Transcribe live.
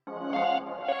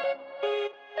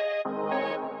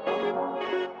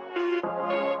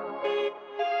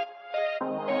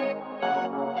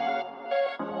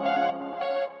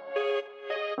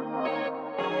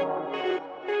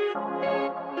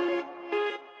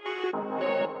Good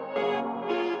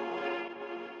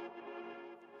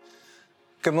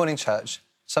morning, church.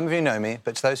 Some of you know me,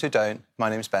 but to those who don't, my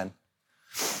name's Ben.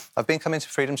 I've been coming to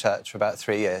Freedom Church for about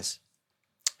 3 years.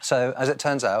 So, as it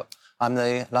turns out, I'm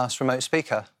the last remote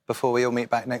speaker before we all meet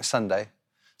back next Sunday.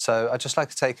 So I'd just like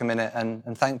to take a minute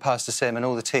and thank Pastor Sim and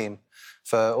all the team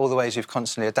for all the ways you've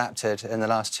constantly adapted in the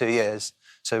last 2 years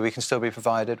so we can still be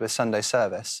provided with Sunday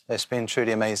service. It's been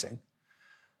truly amazing.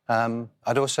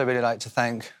 I'd also really like to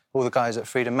thank all the guys at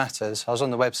Freedom Matters. I was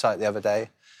on the website the other day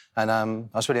and I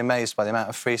was really amazed by the amount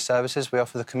of free services we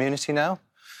offer the community now.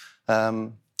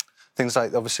 Things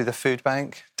like, obviously, the food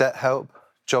bank, debt help,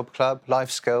 job club,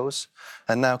 life skills,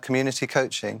 and now community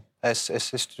coaching. It's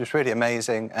just really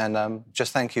amazing, and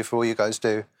just thank you for all you guys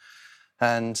do.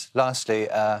 And lastly,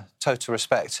 total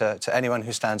respect to anyone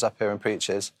who stands up here and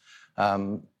preaches.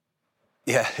 You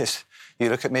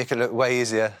look at me, it can look way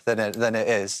easier than it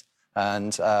is.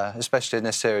 And especially in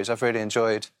this series, I've really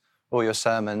enjoyed all your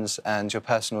sermons and your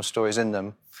personal stories in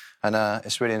them. And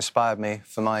it's really inspired me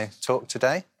for my talk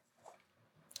today.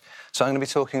 So I'm going to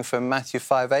be talking from Matthew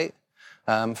 5:8,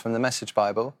 from the Message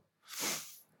Bible.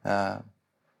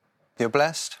 You're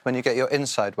blessed when you get your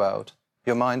inside world,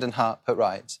 your mind and heart put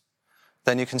right.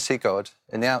 Then you can see God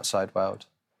in the outside world.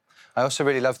 I also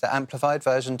really love the Amplified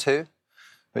version too,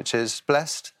 which is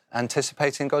blessed,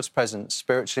 anticipating God's presence,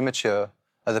 spiritually mature,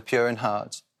 are the pure in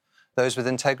heart, those with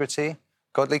integrity,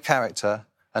 godly character,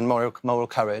 and moral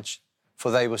courage,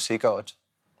 for they will see God.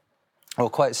 Or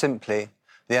quite simply,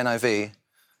 the NIV,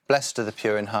 blessed are the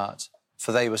pure in heart,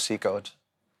 for they will see God.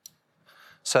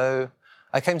 So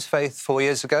I came to faith 4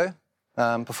 years ago.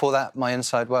 Before that, my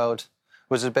inside world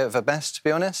was a bit of a mess, to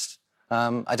be honest.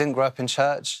 I didn't grow up in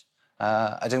church.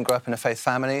 I didn't grow up in a faith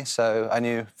family, so I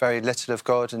knew very little of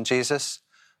God and Jesus.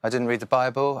 I didn't read the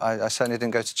Bible. I certainly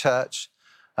didn't go to church.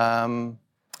 I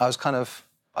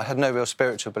had no real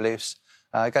spiritual beliefs.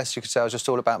 I guess you could say I was just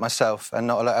all about myself and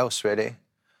not a lot else, really.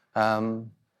 I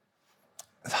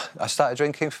started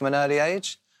drinking from an early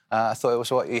age. I thought it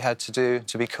was what you had to do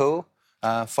to be cool,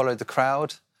 followed the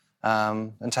crowd,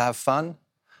 and to have fun.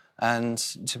 And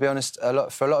to be honest,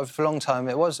 for a long time,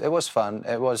 it was fun.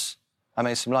 I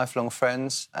made some lifelong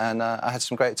friends, and I had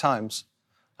some great times.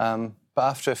 But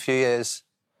after a few years,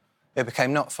 it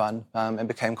became not fun. It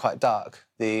became quite dark.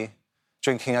 The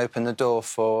drinking opened the door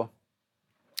for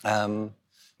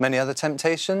many other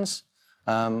temptations,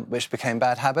 which became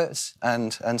bad habits,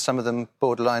 and some of them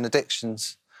borderline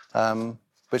addictions,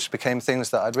 which became things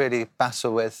that I'd really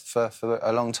battle with for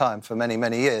a long time, for many,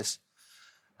 many years.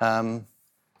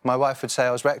 My wife would say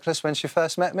I was reckless when she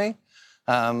first met me,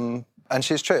 and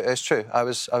it's true. I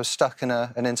was stuck in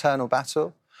an internal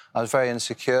battle. I was very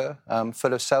insecure,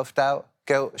 full of self-doubt,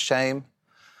 guilt, shame,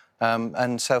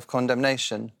 and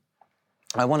self-condemnation.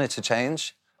 I wanted to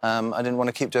change. I didn't want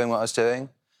to keep doing what I was doing.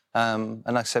 And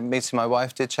like I said, meeting my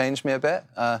wife did change me a bit.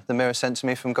 The mirror sent to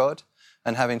me from God,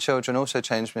 and having children also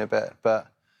changed me a bit. But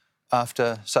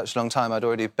after such a long time, I'd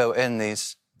already built in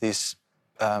these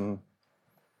sort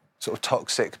of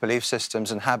toxic belief systems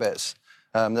and habits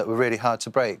that were really hard to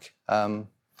break. My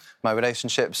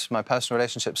personal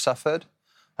relationships suffered.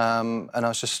 And I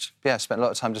was spent a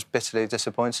lot of time just bitterly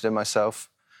disappointed in myself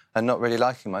and not really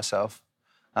liking myself.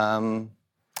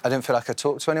 I didn't feel like I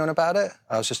talked to anyone about it.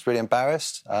 I was just really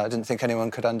embarrassed. I didn't think anyone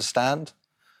could understand.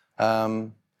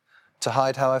 To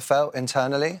hide how I felt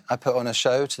internally, I put on a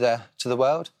show to the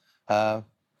world,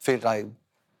 feel like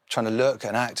trying to look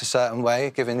and act a certain way,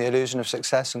 giving the illusion of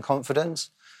success and confidence,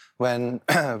 when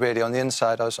really on the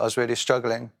inside I was really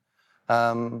struggling.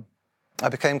 I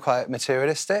became quite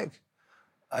materialistic,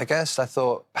 I guess. I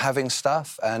thought having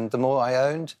stuff and the more I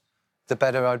owned, the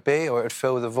better I'd be, or it would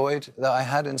fill the void that I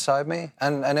had inside me.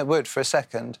 And it would for a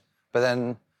second, but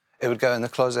then it would go in the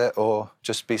closet or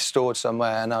just be stored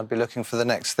somewhere, and I'd be looking for the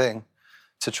next thing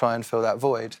to try and fill that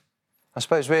void. I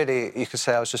suppose really you could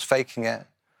say I was just faking it,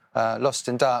 lost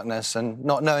in darkness and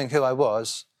not knowing who I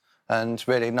was and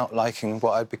really not liking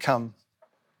what I'd become.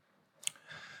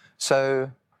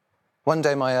 So one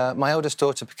day my eldest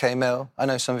daughter became ill. I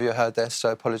know some of you heard this,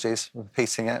 so apologies for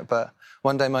repeating it, but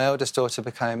one day my eldest daughter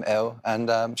became ill, and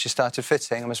she started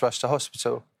fitting and was rushed to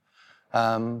hospital,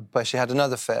 where she had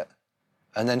another fit,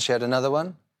 and then she had another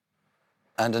one,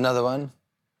 and another one,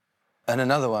 and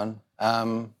another one.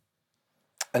 And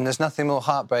there's nothing more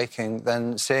heartbreaking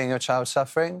than seeing your child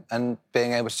suffering and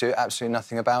being able to do absolutely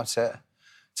nothing about it,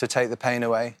 to take the pain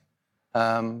away.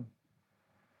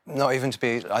 Not even to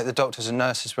be, like, the doctors and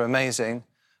nurses were amazing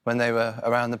when they were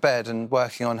around the bed and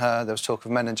working on her. There was talk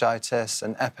of meningitis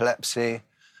and epilepsy.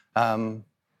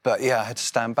 But yeah, I had to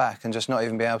stand back and just not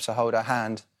even be able to hold her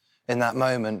hand in that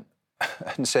moment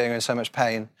and seeing her in so much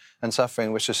pain and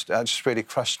suffering was just really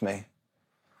crushed me.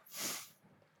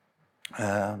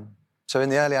 So in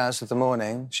the early hours of the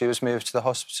morning, she was moved to the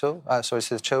hospital, to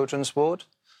the children's ward.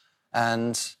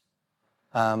 And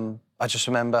I just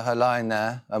remember her lying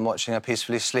there and watching her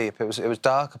peacefully sleep. It was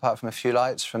dark, apart from a few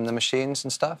lights from the machines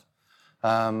and stuff.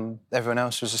 Everyone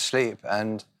else was asleep.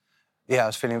 And I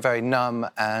was feeling very numb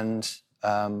and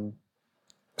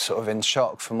sort of in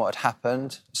shock from what had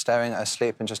happened, staring at her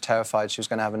sleep and just terrified she was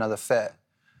going to have another fit.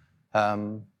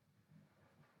 I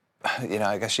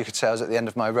guess you could say I was at the end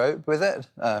of my rope with it,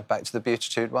 back to the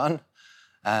Beatitude one.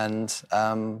 And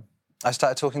I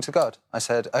started talking to God. I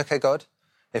said, OK, God,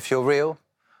 if you're real,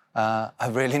 I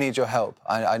really need your help.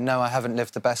 I know I haven't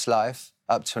lived the best life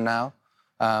up till now,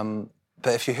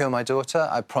 but if you heal my daughter,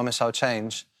 I promise I'll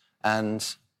change.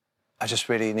 And I just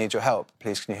really need your help.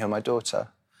 Please, can you heal my daughter?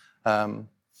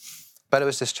 Bella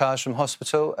was discharged from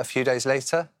hospital a few days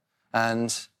later,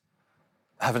 and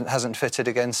hasn't fitted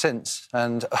again since.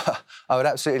 And I would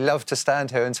absolutely love to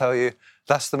stand here and tell you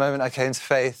that's the moment I came to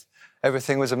faith.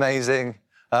 Everything was amazing,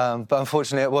 but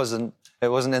unfortunately it wasn't. It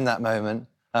wasn't in that moment.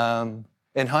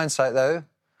 In hindsight, though,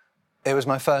 it was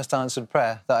my first answered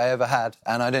prayer that I ever had,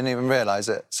 and I didn't even realise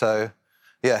it. So,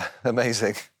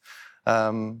 amazing.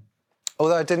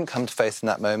 Although I didn't come to faith in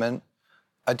that moment,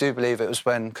 I do believe it was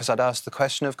when, because I'd asked the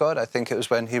question of God, I think it was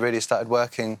when he really started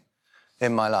working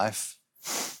in my life.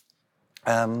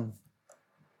 Not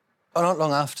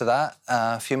long after that,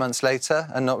 a few months later,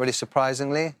 and not really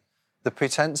surprisingly, the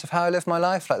pretense of how I lived my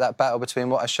life, like that battle between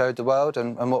what I showed the world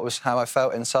and what was how I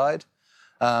felt inside,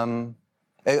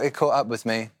 it caught up with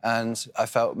me, and I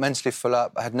felt mentally full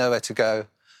up. I had nowhere to go,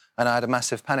 and I had a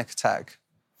massive panic attack.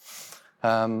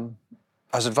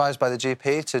 I was advised by the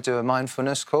GP to do a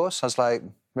mindfulness course. I was like,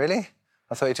 really?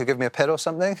 I thought he'd give me a pill or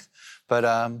something, but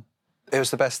it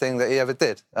was the best thing that he ever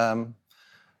did.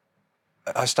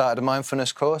 I started a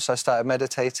mindfulness course. I started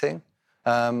meditating.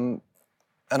 And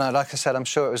like I said, I'm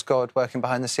sure it was God working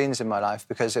behind the scenes in my life,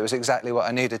 because it was exactly what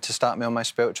I needed to start me on my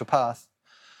spiritual path.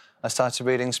 I started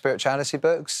reading spirituality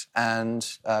books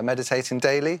and meditating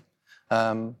daily.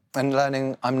 And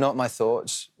learning I'm not my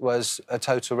thoughts was a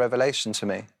total revelation to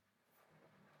me.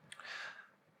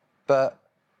 But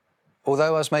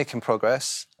although I was making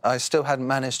progress, I still hadn't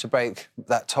managed to break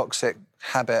that toxic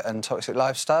habit and toxic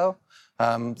lifestyle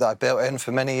that I built in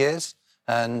for many years.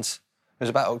 And it was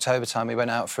about October time, we went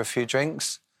out for a few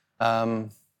drinks. I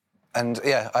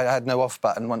had no off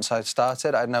button once I'd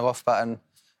started. I had no off button.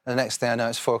 And the next thing I know,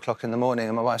 it's 4 o'clock in the morning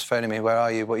and my wife's phoning me, where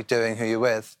are you, what are you doing, who are you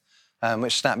with?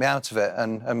 Which snapped me out of it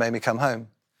and made me come home.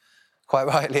 Quite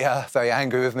rightly, very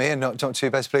angry with me and not too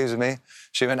best pleased with me.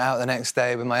 She went out the next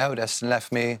day with my oldest and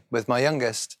left me with my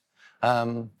youngest.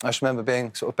 I just remember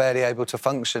being sort of barely able to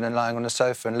function and lying on the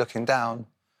sofa and looking down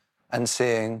and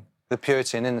seeing the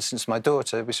purity and innocence of my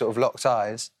daughter. We sort of locked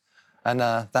eyes. And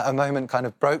that a moment kind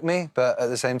of broke me, but at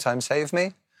the same time saved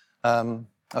me. I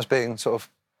was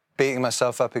beating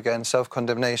myself up again,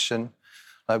 self-condemnation.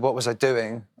 Like, what was I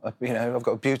doing? I've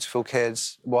got beautiful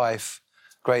kids, wife,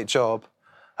 great job.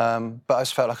 But I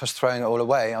just felt like I was throwing it all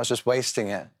away. I was just wasting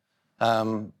it.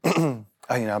 I've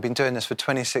been doing this for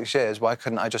 26 years. Why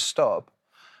couldn't I just stop?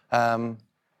 But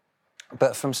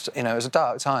it was a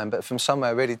dark time, but from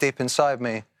somewhere really deep inside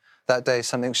me, that day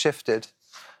something shifted.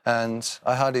 And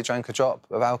I hardly drank a drop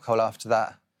of alcohol after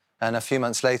that. And a few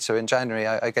months later, in January,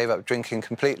 I gave up drinking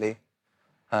completely,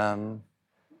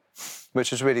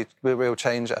 which was really a real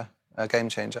changer, a game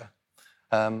changer.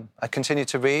 I continued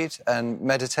to read and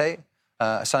meditate.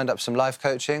 I signed up some life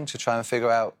coaching to try and figure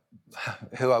out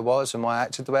who I was and why I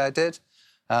acted the way I did.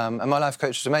 And my life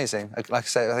coach was amazing. Like I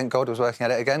say, I think God was working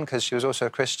at it again, because she was also a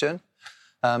Christian.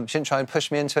 She didn't try and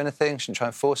push me into anything. She didn't try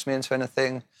and force me into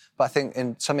anything. But I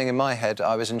think something in my head,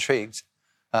 I was intrigued.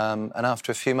 And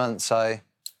after a few months, I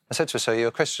said to her, so you're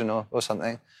a Christian or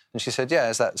something? And she said, yeah,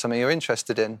 is that something you're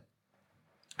interested in?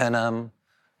 And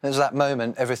it was that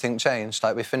moment everything changed.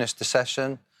 Like, we finished the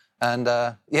session and,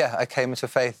 I came into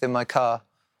faith in my car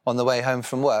on the way home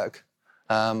from work.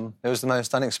 It was the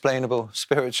most unexplainable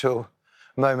spiritual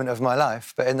moment of my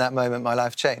life. But in that moment, my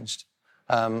life changed.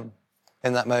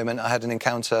 In that moment, I had an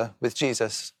encounter with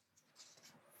Jesus.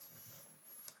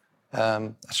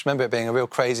 I just remember it being a real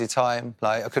crazy time.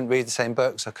 Like, I couldn't read the same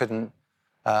books. I couldn't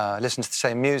listen to the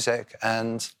same music.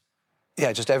 And,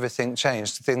 just everything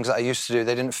changed. The things that I used to do,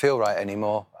 they didn't feel right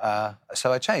anymore.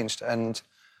 So I changed. And,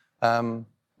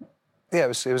 it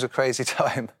was a crazy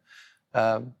time.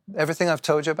 Everything I've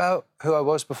told you about who I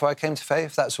was before I came to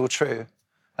faith, that's all true.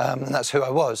 And that's who I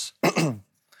was.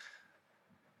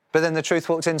 But then the truth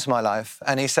walked into my life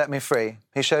and he set me free.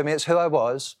 He showed me it's who I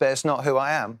was, but it's not who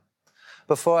I am.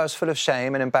 Before, I was full of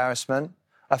shame and embarrassment.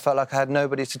 I felt like I had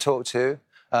nobody to talk to,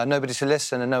 nobody to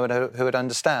listen, and no one who would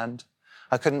understand.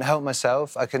 I couldn't help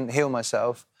myself. I couldn't heal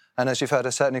myself. And as you've heard, I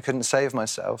certainly couldn't save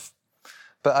myself.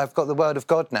 But I've got the Word of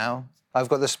God now. I've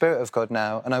got the Spirit of God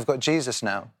now. And I've got Jesus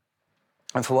now.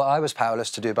 And for what I was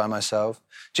powerless to do by myself,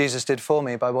 Jesus did for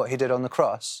me by what he did on the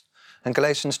cross. And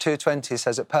Galatians 2:20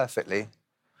 says it perfectly.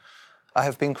 I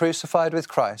have been crucified with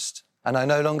Christ, and I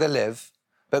no longer live,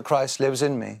 but Christ lives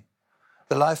in me.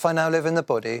 The life I now live in the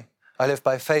body, I live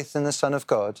by faith in the Son of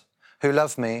God, who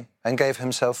loved me and gave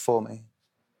himself for me.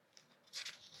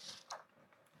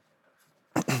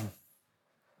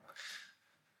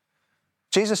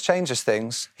 Jesus changes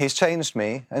things. He's changed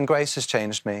me, and grace has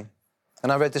changed me.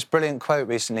 And I read this brilliant quote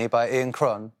recently by Ian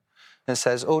Cron. It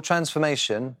says, all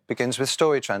transformation begins with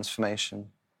story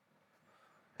transformation.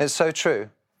 It's so true.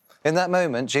 In that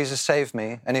moment, Jesus saved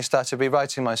me, and he started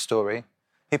rewriting my story.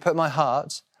 He put my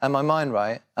heart and my mind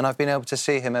right, and I've been able to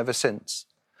see him ever since.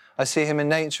 I see him in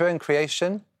nature and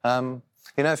creation.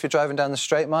 If you're driving down the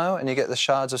Straight Mile and you get the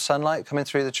shards of sunlight coming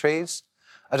through the trees,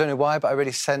 I don't know why, but I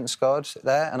really sense God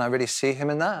there, and I really see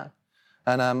him in that.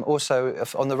 And also,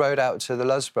 on the road out to the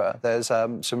Loughborough, there's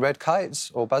some red kites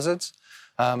or buzzards.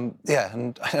 And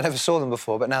I never saw them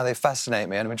before, but now they fascinate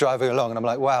me. And I'm driving along, and I'm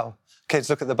like, wow, kids,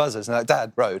 look at the buzzards. And they're like,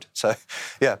 Dad, road. So,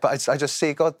 yeah, but I just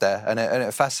see God there, and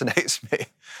it fascinates me.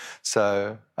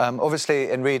 So,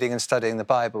 obviously, in reading and studying the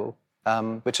Bible,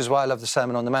 which is why I love the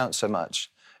Sermon on the Mount so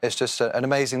much, it's just an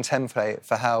amazing template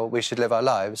for how we should live our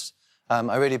lives.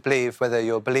 I really believe, whether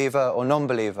you're a believer or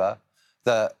non-believer,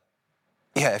 that,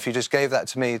 if you just gave that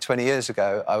to me 20 years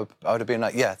ago, I would have been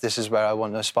like, this is where I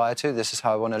want to aspire to, this is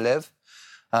how I want to live.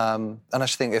 And I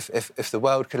just think if the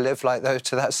world could live like those,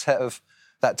 to that set of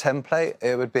that template,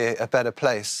 it would be a better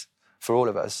place for all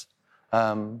of us.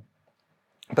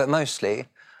 But mostly,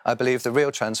 I believe the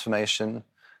real transformation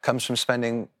comes from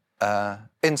spending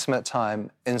intimate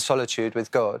time in solitude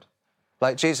with God,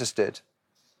 like Jesus did.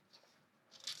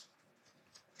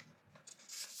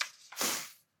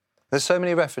 There's so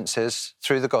many references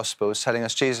through the Gospels telling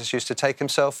us Jesus used to take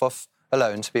himself off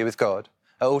alone to be with God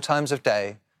at all times of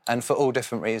day and for all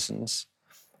different reasons.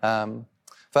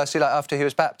 Firstly, after he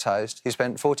was baptized, he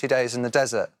spent 40 days in the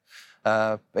desert,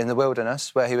 in the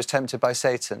wilderness, where he was tempted by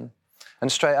Satan.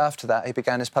 And straight after that, he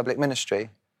began his public ministry.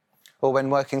 Or when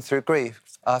working through grief,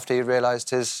 after he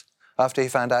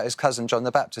found out his cousin John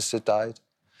the Baptist had died.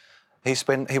 He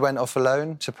went off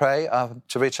alone to pray,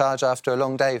 to recharge after a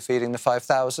long day feeding the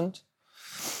 5,000.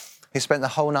 He spent the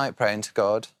whole night praying to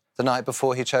God, the night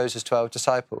before he chose his 12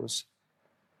 disciples.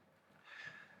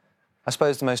 I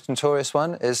suppose the most notorious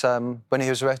one is when he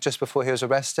was just before he was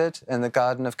arrested in the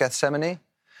Garden of Gethsemane,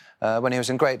 when he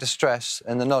was in great distress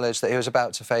in the knowledge that he was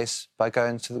about to face by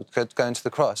going to the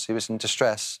cross. He was in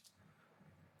distress,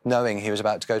 knowing he was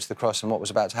about to go to the cross and what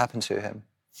was about to happen to him.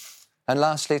 And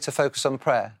lastly, to focus on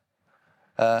prayer.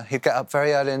 He'd get up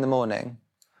very early in the morning,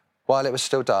 while it was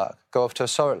still dark, go off to a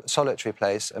solitary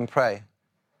place and pray.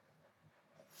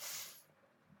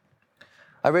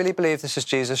 I really believe this is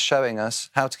Jesus showing us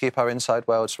how to keep our inside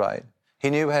worlds right. He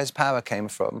knew where his power came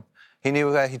from. He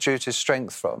knew where he drew his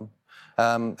strength from.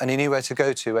 And he knew where to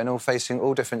go to when all facing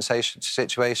all different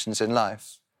situations in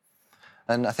life.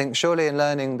 And I think surely in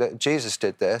learning that Jesus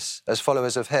did this, as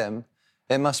followers of him,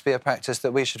 it must be a practice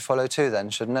that we should follow too then,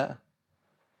 shouldn't it?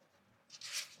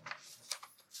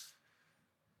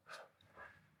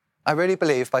 I really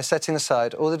believe by setting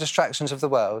aside all the distractions of the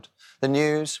world, the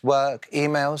news, work,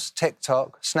 emails,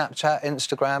 TikTok, Snapchat,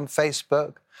 Instagram,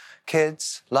 Facebook,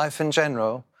 kids, life in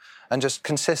general, and just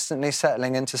consistently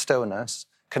settling into stillness,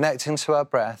 connecting to our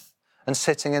breath, and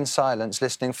sitting in silence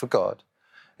listening for God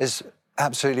is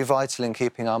absolutely vital in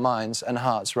keeping our minds and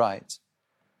hearts right.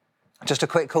 Just a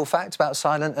quick cool fact about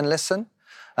silent and listen.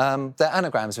 They're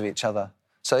anagrams of each other.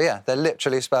 So they're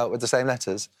literally spelt with the same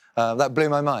letters. That blew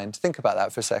my mind. Think about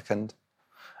that for a second.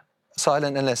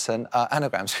 Silent and listen are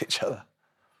anagrams of each other.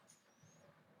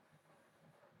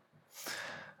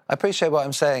 I appreciate what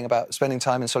I'm saying about spending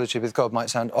time in solitude with God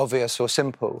might sound obvious or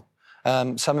simple.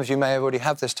 Some of you may already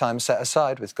have this time set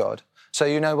aside with God, so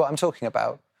you know what I'm talking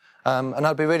about. And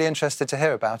I'd be really interested to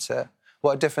hear about it,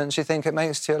 what a difference you think it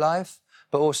makes to your life,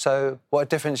 but also what a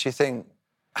difference you think,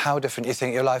 how different you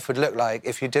think your life would look like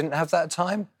if you didn't have that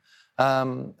time,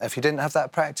 if you didn't have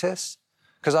that practice.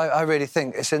 Because I really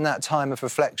think it's in that time of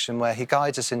reflection where he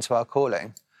guides us into our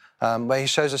calling, where he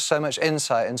shows us so much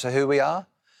insight into who we are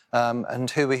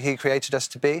and who he created us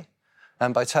to be.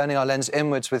 And by turning our lens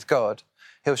inwards with God,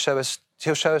 he'll show us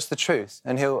the truth,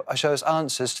 and he'll show us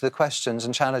answers to the questions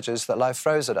and challenges that life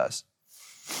throws at us.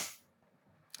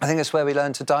 I think it's where we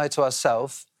learn to die to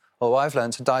ourselves or I've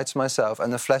learned to die to myself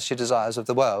and the fleshly desires of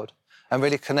the world and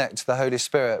really connect to the Holy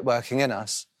Spirit working in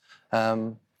us.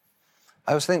 I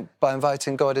also think by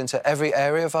inviting God into every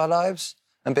area of our lives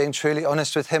and being truly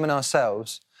honest with him and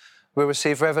ourselves, we'll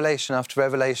receive revelation after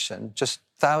revelation, just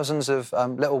thousands of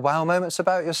little wow moments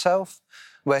about yourself,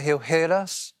 where he'll heal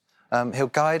us, he'll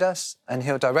guide us, and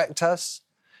he'll direct us,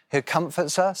 he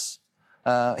comforts us,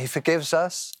 he forgives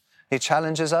us, he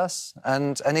challenges us,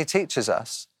 and he teaches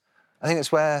us. I think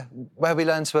it's where we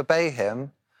learn to obey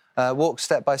him, walk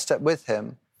step by step with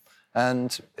him,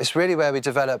 and it's really where we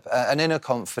develop an inner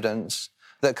confidence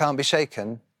that can't be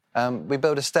shaken. We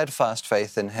build a steadfast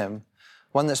faith in him,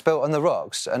 one that's built on the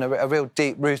rocks, and a real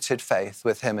deep-rooted faith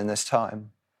with him in this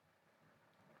time.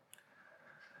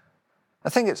 I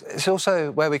think it's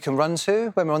also where we can run to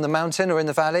when we're on the mountain or in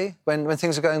the valley, when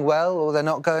things are going well or they're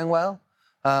not going well,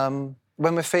 when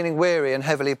we're feeling weary and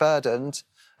heavily burdened,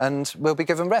 and we'll be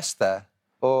given rest there.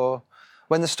 Or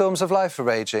when the storms of life are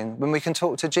raging, when we can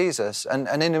talk to Jesus and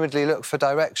inwardly look for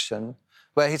direction,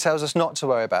 where he tells us not to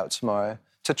worry about tomorrow,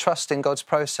 to trust in God's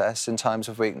process in times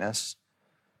of weakness,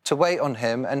 to wait on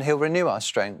him and he'll renew our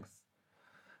strength.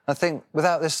 I think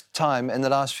without this time in the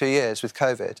last few years with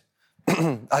COVID,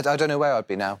 I don't know where I'd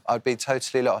be now. I'd be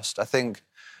totally lost. I think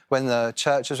when the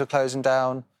churches were closing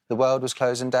down, the world was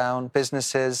closing down,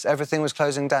 businesses, everything was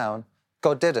closing down,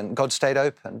 God didn't. God stayed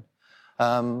open.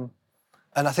 And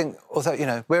I think,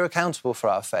 although, we're accountable for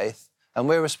our faith and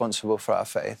we're responsible for our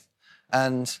faith.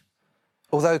 And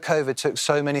although COVID took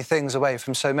so many things away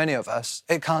from so many of us,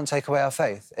 it can't take away our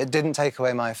faith. It didn't take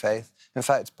away my faith. In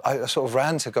fact, I sort of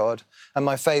ran to God, and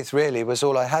my faith really was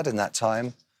all I had in that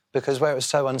time, because where it was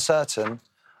so uncertain,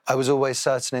 I was always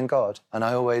certain in God, and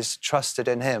I always trusted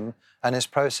in him and his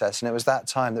process. And it was that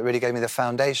time that really gave me the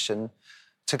foundation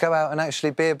to go out and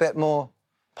actually be a bit more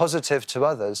positive to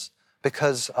others,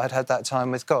 because I'd had that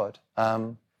time with God.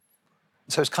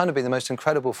 So it's kind of been the most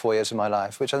incredible 4 years of my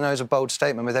life, which I know is a bold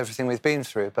statement with everything we've been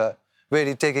through, but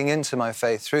really digging into my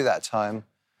faith through that time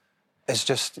is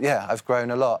just, I've grown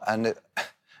a lot, and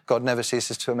God never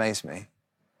ceases to amaze me.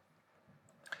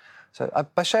 So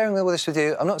by sharing all this with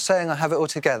you, I'm not saying I have it all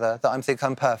together, that I think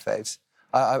I'm perfect.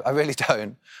 I really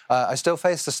don't. I still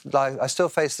face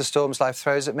the storms life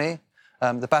throws at me,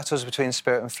 the battles between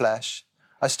spirit and flesh.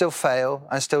 I still fail,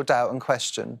 I still doubt and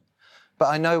question. But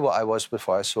I know what I was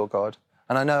before I saw God.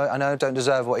 And I know I don't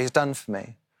deserve what he's done for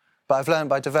me. But I've learned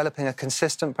by developing a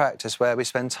consistent practice where we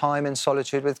spend time in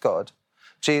solitude with God,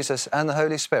 Jesus and the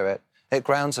Holy Spirit, it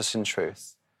grounds us in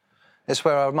truth. It's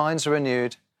where our minds are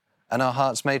renewed and our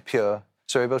hearts made pure,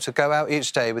 so we're able to go out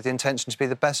each day with the intention to be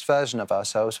the best version of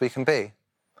ourselves we can be.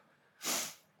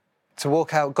 To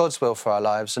walk out God's will for our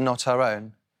lives and not our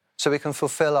own, so we can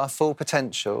fulfill our full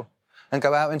potential and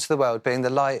go out into the world being the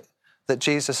light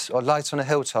light on a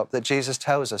hilltop that Jesus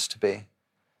tells us to be.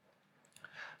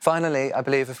 Finally, I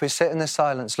believe if we sit in this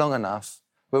silence long enough,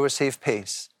 we'll receive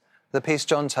peace. The peace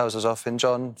John tells us of in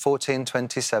John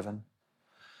 14:27.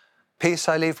 Peace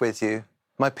I leave with you,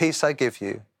 my peace I give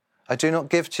you. I do not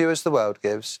give to you as the world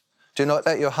gives. Do not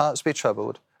let your hearts be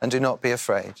troubled, and do not be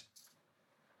afraid.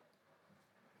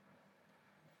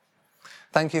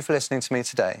 Thank you for listening to me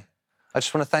today. I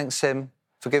just want to thank Sim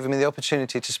for giving me the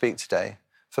opportunity to speak today,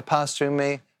 for pastoring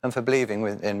me and for believing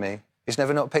in me. He's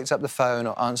never not picked up the phone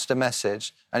or answered a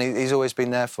message, and he's always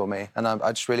been there for me, and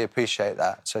I just really appreciate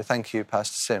that. So thank you,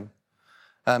 Pastor Sim.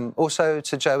 Also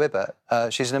to Jo Ibbott,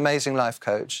 she's an amazing life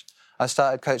coach. I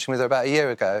started coaching with her about a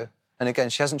year ago, and again,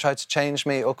 she hasn't tried to change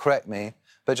me or correct me,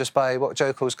 but just by what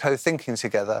Jo calls co-thinking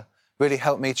together, really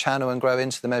helped me channel and grow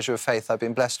into the measure of faith I've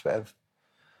been blessed with.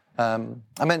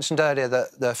 I mentioned earlier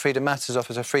that the Freedom Matters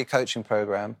offers a free coaching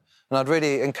program, and I'd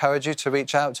really encourage you to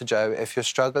reach out to Jo if you're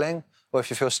struggling, or if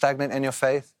you feel stagnant in your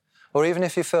faith, or even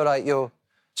if you feel like you're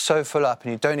so full up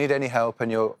and you don't need any help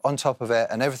and you're on top of it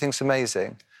and everything's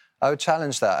amazing. I would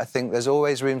challenge that. I think there's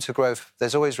always room to grow.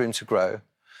 There's always room to grow.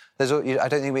 I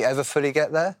don't think we ever fully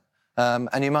get there,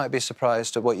 and you might be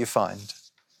surprised at what you find.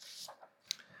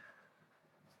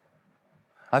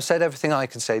 I've said everything I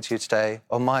can say to you today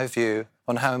on my view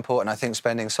on how important I think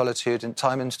spending solitude and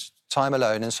time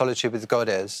alone in solitude with God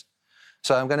is.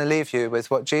 So I'm going to leave you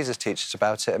with what Jesus teaches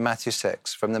about it in Matthew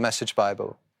 6 from the Message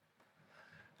Bible.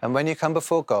 And when you come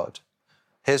before God,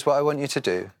 here's what I want you to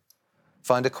do.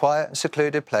 Find a quiet and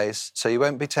secluded place so you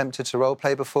won't be tempted to role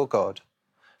play before God.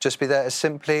 Just be there as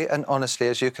simply and honestly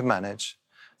as you can manage.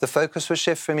 The focus will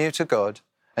shift from you to God,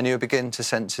 and you'll begin to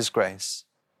sense his grace.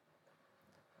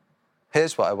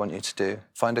 Here's what I want you to do.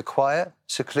 Find a quiet,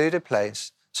 secluded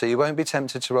place so you won't be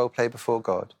tempted to role play before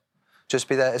God. Just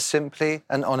be there as simply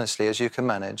and honestly as you can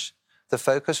manage. The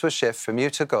focus will shift from you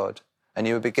to God, and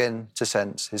you will begin to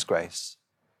sense his grace.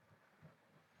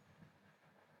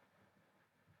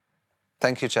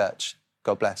 Thank you, Church.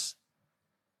 God bless.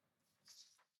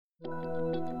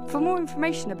 For more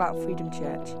information about Freedom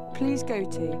Church, please go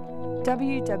to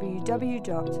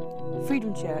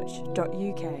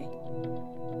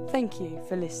www.freedomchurch.uk. Thank you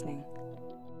for listening.